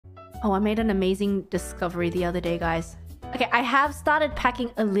Oh, I made an amazing discovery the other day, guys. Okay, I have started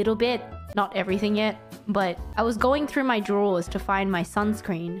packing a little bit. Not everything yet, but I was going through my drawers to find my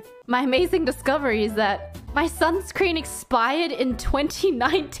sunscreen. My amazing discovery is that my sunscreen expired in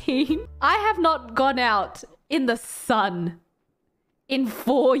 2019. I have not gone out in the sun in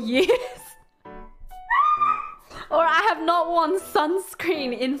 4 years. Or I have not worn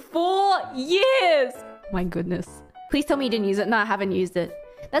sunscreen in 4 years. My goodness. Please tell me you didn't use it. No, I haven't used it.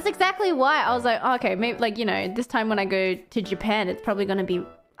 That's exactly why I was like, oh, okay, maybe like, you know, this time when I go to Japan, it's probably going to be,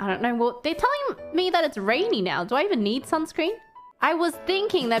 I don't know. Well, they're telling me that it's rainy now. Do I even need sunscreen? I was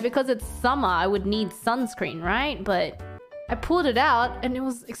thinking that because it's summer, I would need sunscreen, right? But I pulled it out and it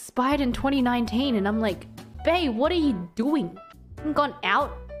was expired in 2019. And I'm like, bae, what are you doing? You haven't gone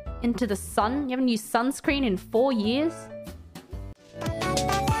out into the sun? You haven't used sunscreen in 4 years?